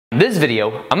this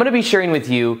video, I'm going to be sharing with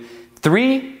you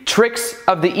 3 tricks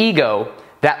of the ego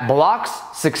that blocks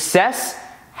success,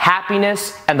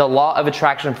 happiness, and the law of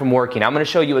attraction from working. I'm going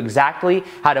to show you exactly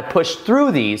how to push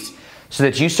through these so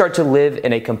that you start to live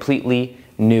in a completely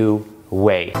new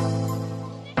way.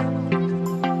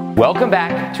 Welcome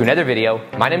back to another video.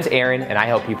 My name's Aaron and I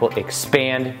help people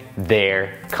expand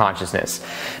their consciousness.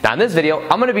 Now in this video,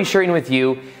 I'm going to be sharing with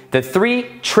you the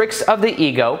 3 tricks of the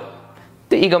ego.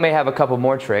 The ego may have a couple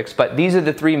more tricks, but these are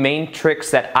the 3 main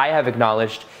tricks that I have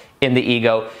acknowledged in the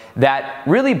ego that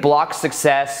really block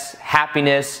success,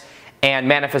 happiness, and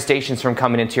manifestations from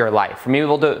coming into your life, from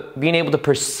being able to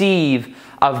perceive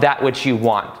of that which you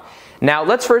want. Now,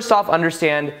 let's first off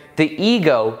understand the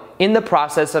ego in the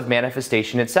process of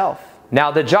manifestation itself.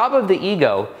 Now, the job of the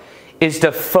ego is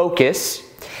to focus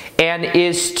and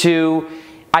is to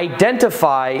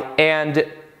identify and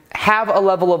have a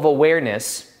level of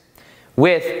awareness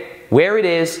with where it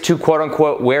is to quote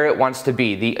unquote where it wants to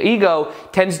be. The ego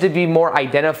tends to be more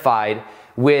identified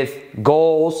with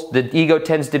goals. The ego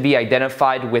tends to be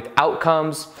identified with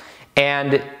outcomes.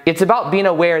 And it's about being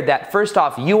aware that first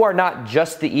off, you are not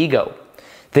just the ego.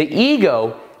 The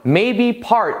ego may be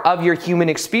part of your human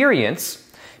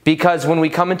experience because when we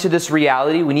come into this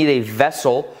reality, we need a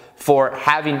vessel for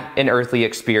having an earthly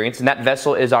experience. And that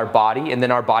vessel is our body, and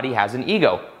then our body has an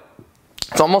ego.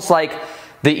 It's almost like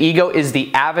the ego is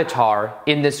the avatar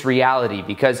in this reality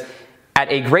because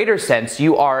at a greater sense,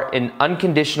 you are an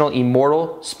unconditional,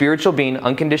 immortal, spiritual being,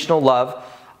 unconditional love,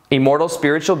 immortal,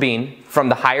 spiritual being from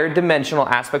the higher dimensional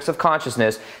aspects of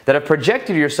consciousness that have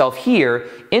projected yourself here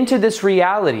into this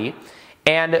reality.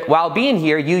 And while being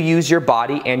here, you use your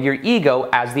body and your ego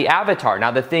as the avatar. Now,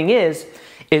 the thing is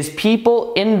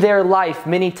people in their life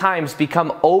many times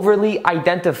become overly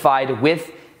identified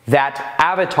with that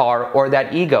avatar or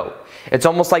that ego. It's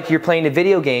almost like you're playing a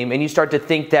video game and you start to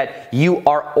think that you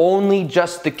are only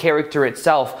just the character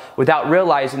itself without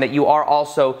realizing that you are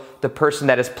also the person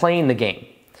that is playing the game.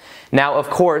 Now, of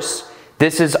course,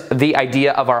 this is the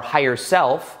idea of our higher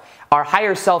self. Our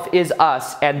higher self is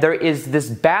us, and there is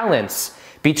this balance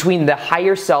between the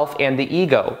higher self and the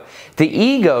ego. The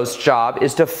ego's job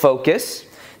is to focus.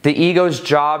 The ego's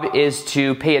job is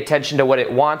to pay attention to what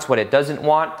it wants, what it doesn't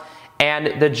want.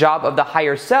 And the job of the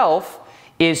higher self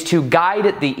is to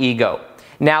guide the ego.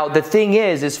 Now, the thing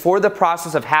is for the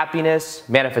process of happiness,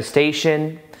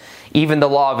 manifestation, even the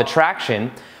law of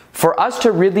attraction, for us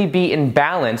to really be in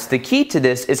balance, the key to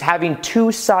this is having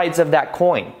 2 sides of that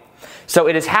coin. So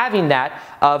it is having that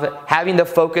of having the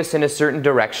focus in a certain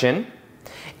direction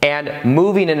and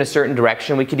moving in a certain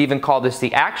direction. We could even call this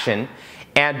the action,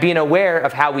 and being aware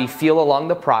of how we feel along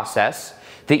the process.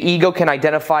 The ego can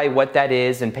identify what that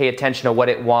is and pay attention to what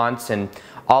it wants and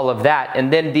all of that.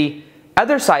 And then the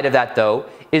other side of that, though,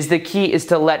 is the key is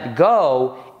to let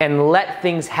go and let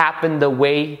things happen the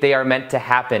way they are meant to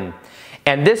happen.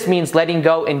 And this means letting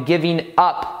go and giving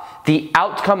up the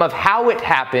outcome of how it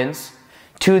happens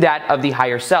to that of the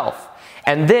higher self.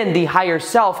 And then the higher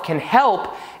self can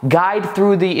help guide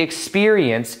through the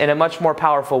experience in a much more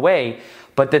powerful way.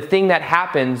 But the thing that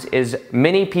happens is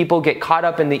many people get caught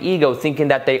up in the ego thinking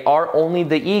that they are only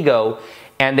the ego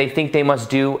and they think they must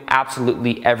do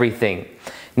absolutely everything.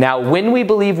 Now, when we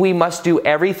believe we must do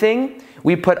everything,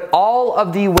 we put all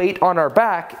of the weight on our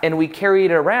back and we carry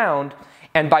it around.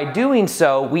 And by doing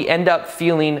so, we end up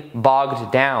feeling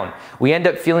bogged down. We end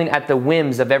up feeling at the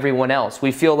whims of everyone else.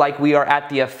 We feel like we are at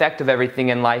the effect of everything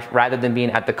in life rather than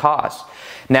being at the cause.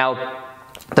 Now,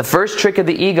 the first trick of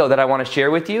the ego that I want to share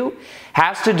with you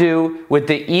has to do with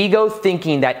the ego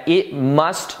thinking that it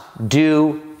must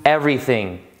do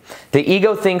everything. The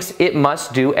ego thinks it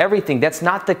must do everything. That's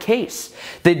not the case.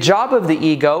 The job of the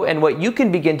ego and what you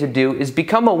can begin to do is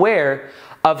become aware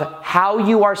of how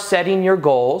you are setting your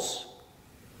goals,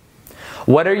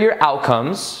 what are your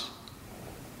outcomes,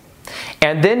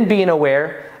 and then being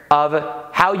aware of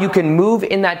how you can move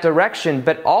in that direction,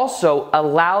 but also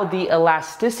allow the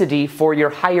elasticity for your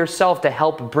higher self to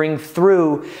help bring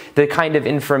through the kind of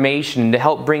information, to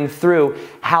help bring through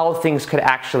how things could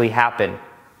actually happen.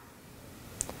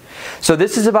 So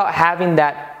this is about having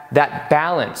that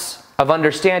balance of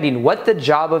understanding what the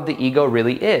job of the ego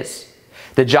really is.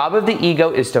 The job of the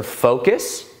ego is to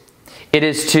focus. It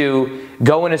is to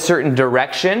go in a certain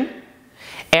direction.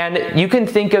 And you can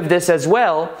think of this as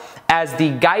well as the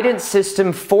guidance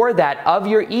system for that of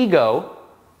your ego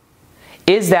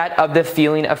is that of the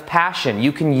feeling of passion.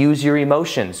 You can use your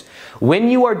emotions. When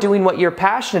you are doing what you're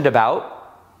passionate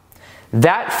about,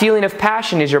 that feeling of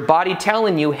passion is your body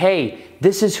telling you, hey,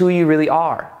 this is who you really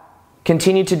are.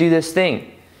 Continue to do this thing.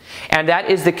 And that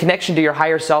is the connection to your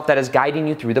higher self that is guiding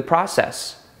you through the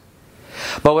process.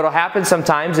 But what will happen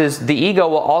sometimes is the ego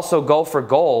will also go for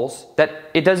goals that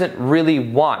it doesn't really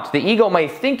want. The ego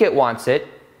might think it wants it,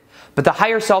 but the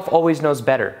higher self always knows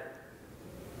better.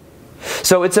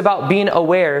 So it's about being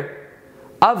aware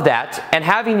of that and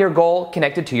having your goal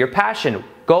connected to your passion.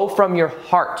 Go from your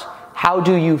heart. How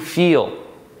do you feel?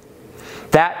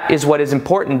 That is what is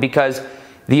important, because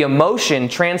the emotion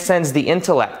transcends the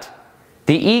intellect.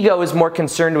 The ego is more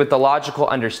concerned with the logical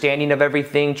understanding of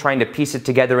everything, trying to piece it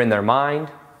together in their mind.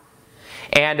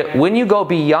 And when you go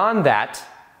beyond that,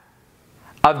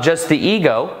 of just the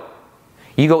ego,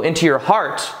 you go into your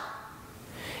heart,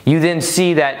 you then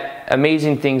see that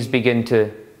amazing things begin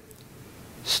to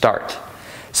start.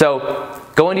 So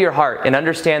go into your heart and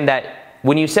understand that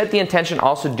when you set the intention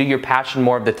also to do your passion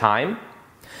more of the time,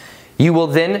 you will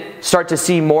then start to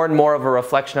see more and more of a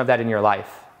reflection of that in your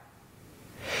life.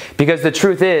 Because the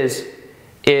truth is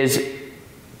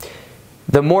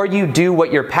the more you do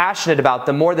what you're passionate about,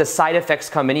 the more the side effects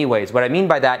come anyways. What I mean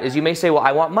by that is you may say, well,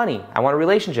 I want money, I want a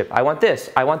relationship, I want this,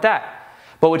 I want that.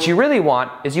 But what you really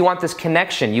want is you want this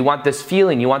connection, you want this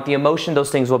feeling, you want the emotion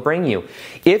those things will bring you.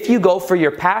 If you go for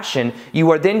your passion, you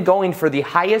are then going for the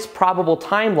highest probable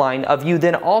timeline of you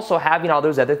then also having all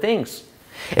those other things.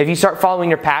 If you start following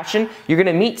your passion, you're going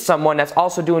to meet someone that's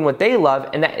also doing what they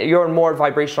love and that you're in more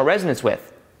vibrational resonance with.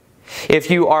 If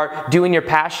you are doing your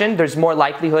passion, there's more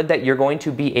likelihood that you're going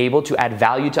to be able to add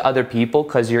value to other people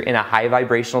because you're in a high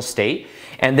vibrational state.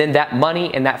 And then that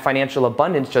money and that financial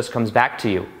abundance just comes back to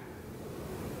you.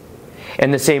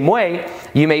 In the same way,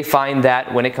 you may find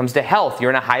that when it comes to health, you're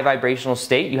in a high vibrational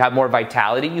state, you have more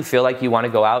vitality, you feel like you want to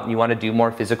go out and you want to do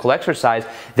more physical exercise,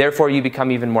 therefore you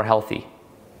become even more healthy.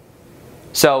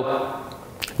 So,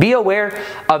 be aware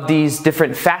of these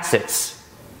different facets,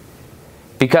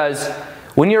 because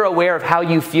when you're aware of how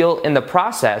you feel in the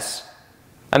process,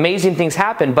 amazing things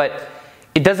happen, but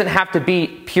it doesn't have to be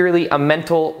purely a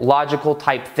mental, logical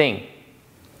type thing.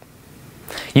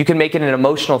 You can make it an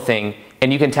emotional thing,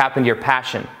 and you can tap into your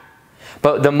passion.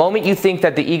 But the moment you think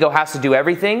that the ego has to do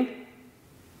everything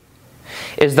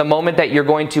is the moment that you're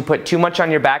going to put too much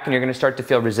on your back and you're going to start to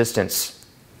feel resistance.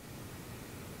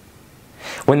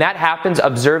 When that happens,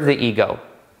 observe the ego.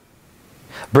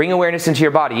 Bring awareness into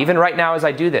your body. Even right now as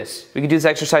I do this, we can do this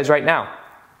exercise right now.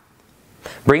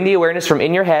 Bring the awareness from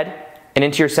in your head and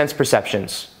into your sense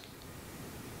perceptions.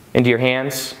 Into your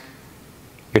hands,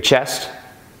 your chest,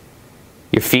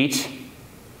 your feet.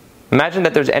 Imagine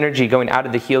that there's energy going out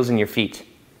of the heels in your feet.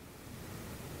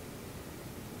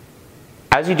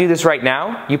 As you do this right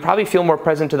now, you probably feel more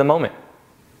present to the moment.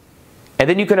 And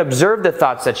then you can observe the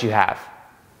thoughts that you have.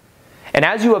 And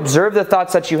as you observe the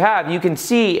thoughts that you have, you can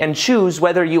see and choose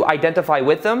whether you identify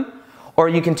with them or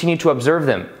you continue to observe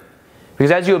them.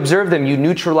 Because as you observe them, you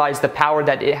neutralize the power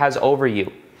that it has over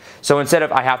you. So instead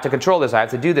of, I have to control this, I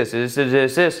have to do this,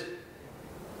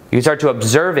 you start to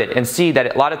observe it and see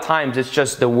that a lot of times it's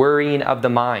just the worrying of the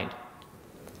mind.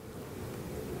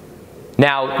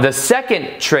 Now, the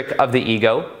second trick of the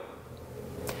ego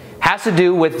has to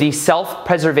do with the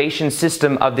self-preservation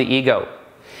system of the ego.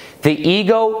 The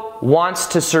ego wants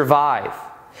to survive.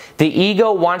 The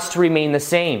ego wants to remain the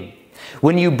same.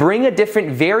 When you bring a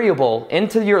different variable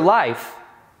into your life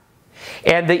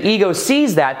and the ego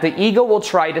sees that, the ego will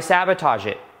try to sabotage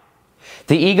it.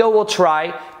 The ego will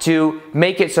try to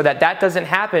make it so that that doesn't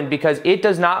happen because it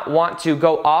does not want to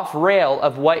go off rail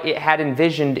of what it had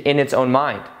envisioned in its own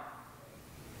mind.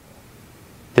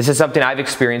 This is something I've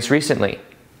experienced recently.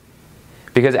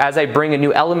 Because as I bring a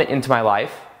new element into my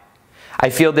life, I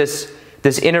feel this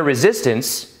inner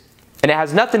resistance, and it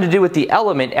has nothing to do with the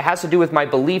element, it has to do with my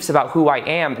beliefs about who I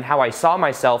am and how I saw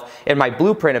myself and my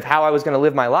blueprint of how I was going to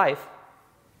live my life.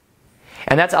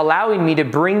 And that's allowing me to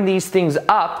bring these things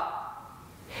up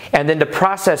and then to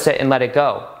process it and let it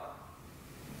go.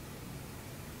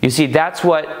 You see, that's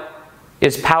what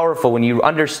is powerful when you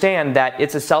understand that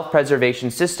it's a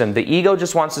self-preservation system. The ego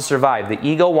just wants to survive. The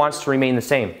ego wants to remain the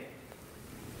same.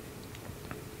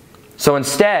 So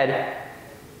instead,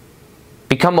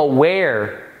 become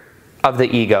aware of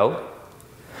the ego.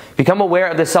 Become aware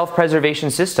of the self-preservation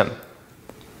system.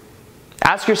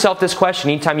 Ask yourself this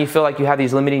question anytime you feel like you have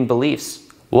these limiting beliefs.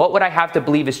 What would I have to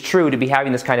believe is true to be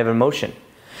having this kind of emotion?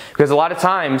 Because a lot of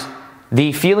times,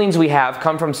 the feelings we have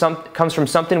comes from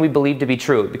something we believe to be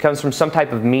true. It comes from some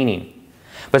type of meaning.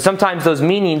 But sometimes those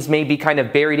meanings may be kind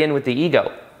of buried in with the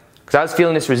ego. Because I was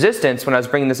feeling this resistance when I was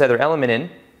bringing this other element in.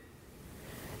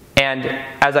 And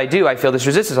as I do, I feel this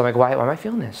resistance. I'm like, why am I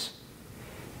feeling this?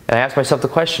 And I ask myself the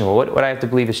question, well, what do I have to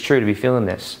believe is true to be feeling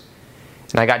this?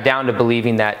 And I got down to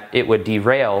believing that it would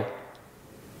derail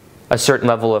a certain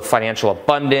level of financial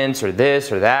abundance or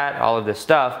this or that, all of this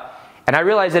stuff. And I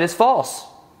realize that it's false.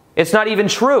 It's not even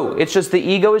true. It's just the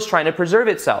ego is trying to preserve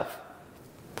itself.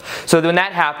 So when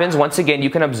that happens, once again, you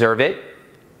can observe it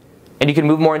and you can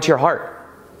move more into your heart.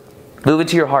 Move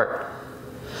into your heart.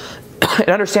 And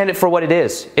understand it for what it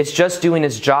is. It's just doing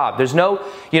its job. There's no,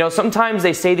 sometimes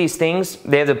they say these things.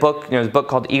 They have the book, there's a book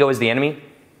called Ego is the Enemy.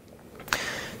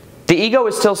 The ego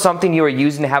is still something you are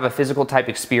using to have a physical type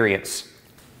experience.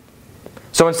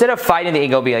 So instead of fighting the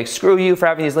ego, be like, screw you for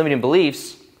having these limiting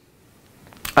beliefs,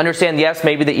 understand, yes,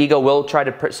 maybe the ego will try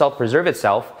to self-preserve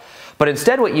itself, but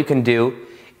instead what you can do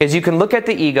is you can look at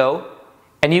the ego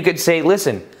and you could say,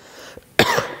 listen,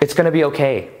 it's going to be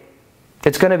okay.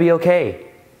 It's going to be okay.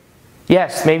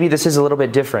 Yes, maybe this is a little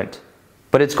bit different,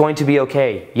 but it's going to be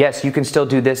okay. Yes, you can still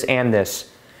do this and this.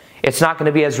 It's not going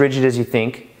to be as rigid as you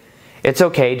think. It's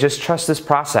okay, just trust this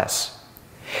process.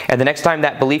 And the next time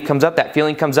that belief comes up, that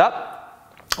feeling comes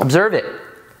up, observe it.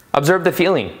 Observe the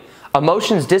feeling.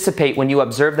 Emotions dissipate when you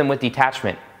observe them with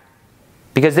detachment,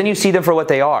 because then you see them for what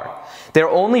they are. They're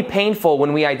only painful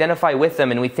when we identify with them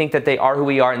and we think that they are who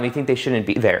we are and we think they shouldn't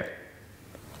be there.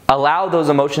 Allow those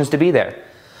emotions to be there.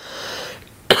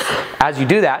 As you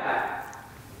do that,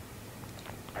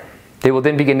 they will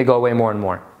then begin to go away more and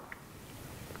more.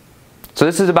 So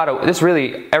this is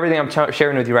really, everything I'm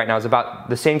sharing with you right now is about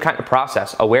the same kind of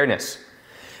process, awareness.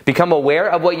 Become aware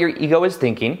of what your ego is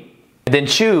thinking, and then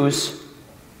choose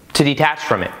to detach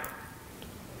from it.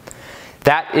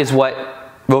 That is what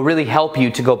will really help you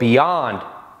to go beyond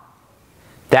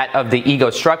that of the ego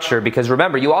structure, because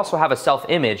remember, you also have a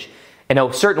self-image and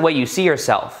a certain way you see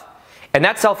yourself. And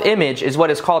that self-image is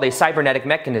what is called a cybernetic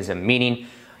mechanism, meaning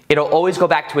it'll always go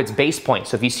back to its base point.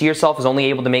 So if you see yourself as only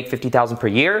able to make $50,000 per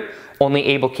year, only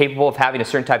capable of having a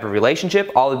certain type of relationship,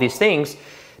 all of these things,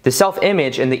 the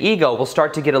self-image and the ego will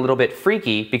start to get a little bit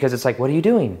freaky, because it's like, what are you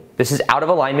doing? This is out of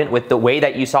alignment with the way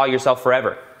that you saw yourself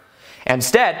forever.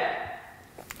 Instead,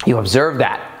 you observe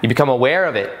that, you become aware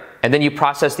of it, and then you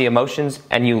process the emotions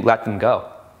and you let them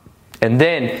go. And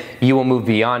then you will move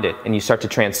beyond it and you start to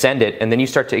transcend it, and then you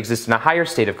start to exist in a higher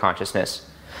state of consciousness.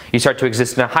 You start to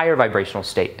exist in a higher vibrational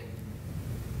state.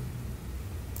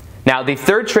 Now, the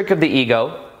third trick of the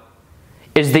ego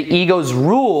is the ego's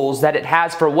rules that it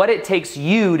has for what it takes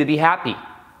you to be happy.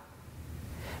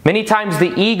 Many times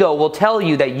the ego will tell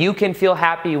you that you can feel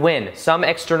happy when some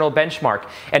external benchmark.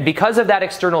 And because of that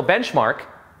external benchmark,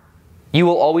 you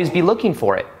will always be looking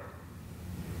for it.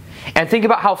 And think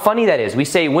about how funny that is. We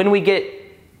say, when we get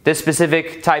this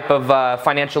specific type of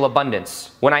financial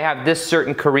abundance, when I have this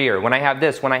certain career, when I have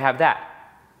this, when I have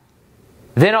that,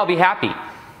 then I'll be happy.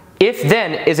 If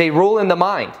then is a rule in the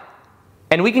mind.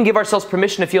 And we can give ourselves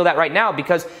permission to feel that right now,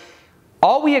 because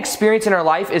all we experience in our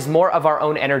life is more of our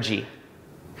own energy.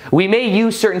 We may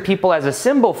use certain people as a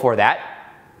symbol for that,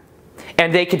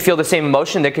 and they could feel the same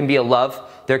emotion. There can be a love,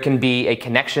 there can be a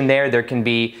connection there can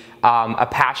be a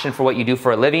passion for what you do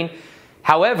for a living.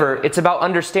 However, it's about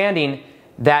understanding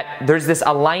that there's this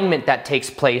alignment that takes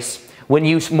place when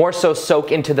you more so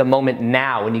soak into the moment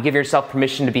now, when you give yourself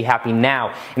permission to be happy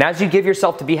now. And as you give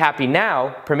yourself to be happy now,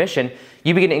 permission,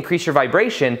 you begin to increase your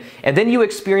vibration, and then you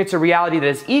experience a reality that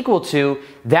is equal to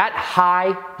that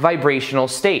high vibrational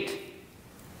state.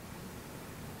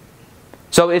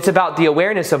 So it's about the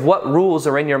awareness of what rules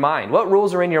are in your mind. What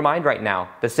rules are in your mind right now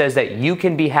that says that you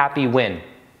can be happy when?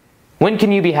 When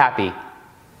can you be happy?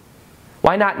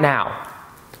 Why not now?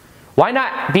 Why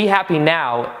not be happy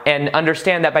now and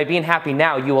understand that by being happy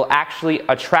now, you will actually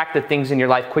attract the things in your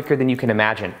life quicker than you can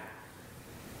imagine?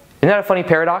 Isn't that a funny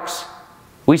paradox?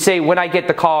 We say, when I get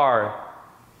the car,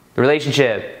 the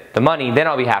relationship, the money, then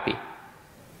I'll be happy.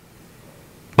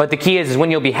 But the key is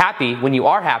when you'll be happy, when you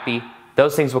are happy,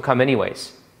 those things will come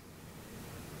anyways.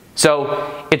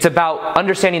 So it's about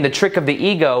understanding the trick of the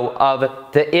ego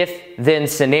of the if-then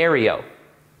scenario.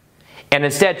 And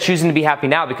instead choosing to be happy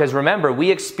now, because remember,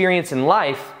 we experience in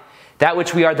life that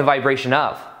which we are the vibration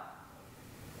of.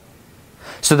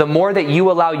 So the more that you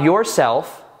allow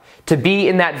yourself to be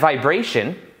in that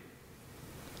vibration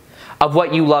of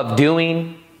what you love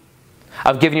doing,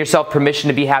 of giving yourself permission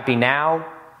to be happy now,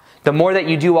 the more that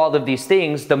you do all of these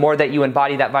things, the more that you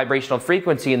embody that vibrational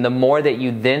frequency, and the more that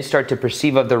you then start to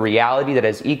perceive of the reality that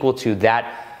is equal to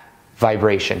that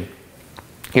vibration.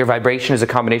 Your vibration is a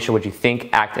combination of what you think,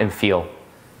 act, and feel.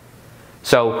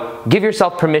 So give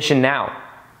yourself permission now.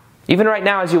 Even right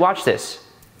now as you watch this,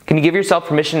 can you give yourself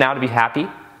permission now to be happy?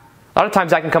 A lot of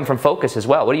times that can come from focus as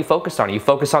well. What are you focused on? Are you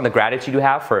focused on the gratitude you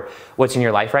have for what's in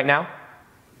your life right now?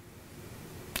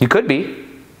 You could be.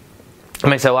 You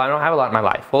might say, well, I don't have a lot in my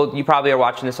life. Well, you probably are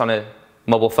watching this on a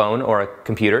mobile phone or a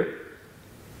computer.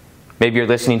 Maybe you're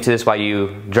listening to this while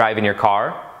you drive in your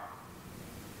car.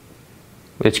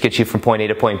 which gets you from point A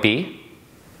to point B.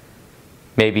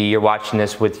 Maybe you're watching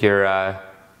this with a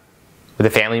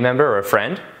family member or a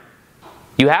friend.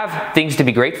 You have things to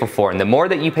be grateful for, and the more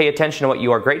that you pay attention to what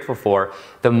you are grateful for,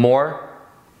 the more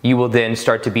you will then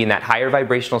start to be in that higher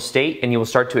vibrational state, and you will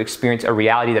start to experience a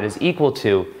reality that is equal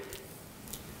to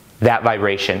that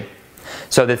vibration.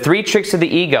 So the 3 tricks of the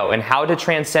ego and how to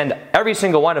transcend every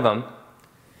single one of them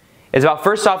is about,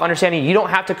 first off, understanding you don't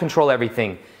have to control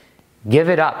everything. Give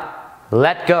it up.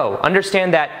 Let go.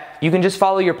 Understand that you can just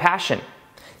follow your passion.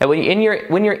 That when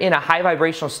you're in a high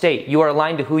vibrational state, you are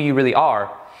aligned to who you really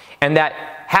are, and that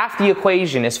half the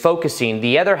equation is focusing,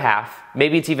 the other half,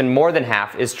 maybe it's even more than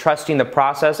half, is trusting the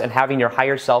process and having your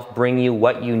higher self bring you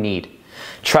what you need.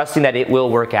 Trusting that it will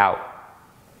work out.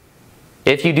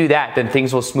 If you do that, then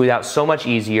things will smooth out so much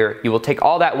easier. You will take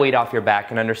all that weight off your back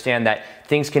and understand that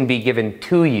things can be given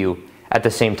to you at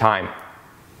the same time.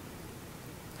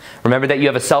 Remember that you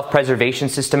have a self-preservation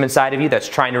system inside of you that's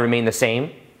trying to remain the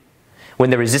same. When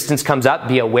the resistance comes up,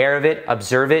 be aware of it,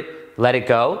 observe it, let it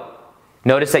go.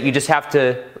 Notice that you just have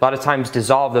to, a lot of times,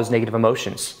 dissolve those negative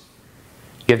emotions.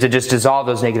 You have to just dissolve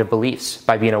those negative beliefs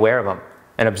by being aware of them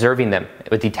and observing them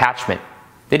with detachment.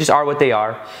 They just are what they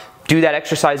are. Do that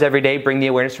exercise every day. Bring the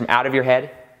awareness from out of your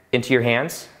head into your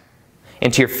hands,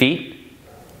 into your feet,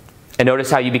 and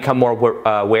notice how you become more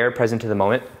aware, present to the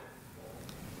moment.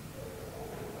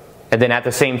 And then at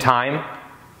the same time,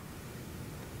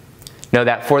 know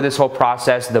that for this whole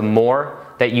process, the more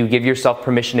that you give yourself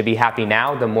permission to be happy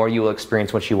now, the more you will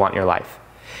experience what you want in your life.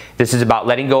 This is about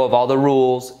letting go of all the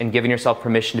rules and giving yourself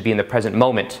permission to be in the present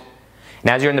moment. And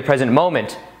as you're in the present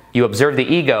moment, you observe the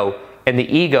ego, and the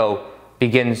ego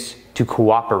begins to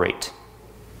cooperate.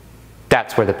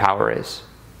 That's where the power is.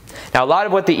 Now, a lot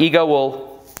of what the ego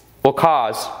will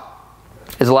cause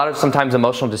is a lot of sometimes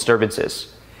emotional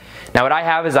disturbances. Now, what I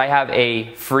have is I have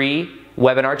a free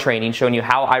webinar training showing you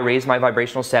how I raised my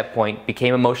vibrational set point,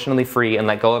 became emotionally free, and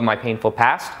let go of my painful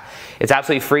past. It's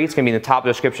absolutely free. It's going to be in the top of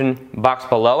the description box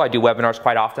below. I do webinars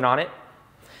quite often on it.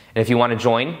 And if you want to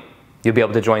join, you'll be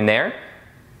able to join there.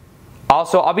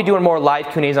 Also, I'll be doing more live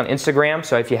Q&As on Instagram,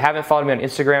 so if you haven't followed me on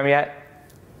Instagram yet,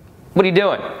 what are you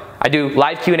doing? I do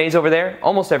live Q&As over there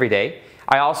almost every day.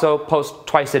 I also post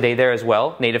twice a day there as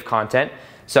well, native content.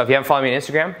 So if you haven't followed me on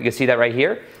Instagram, you can see that right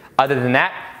here. Other than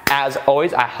that, as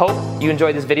always, I hope you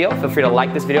enjoyed this video. Feel free to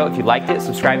like this video if you liked it.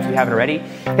 Subscribe if you haven't already.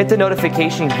 Hit the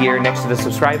notification gear next to the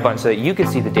subscribe button so that you can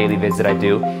see the daily vids that I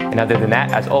do. And other than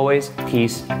that, as always,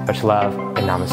 peace, much love, and namaste.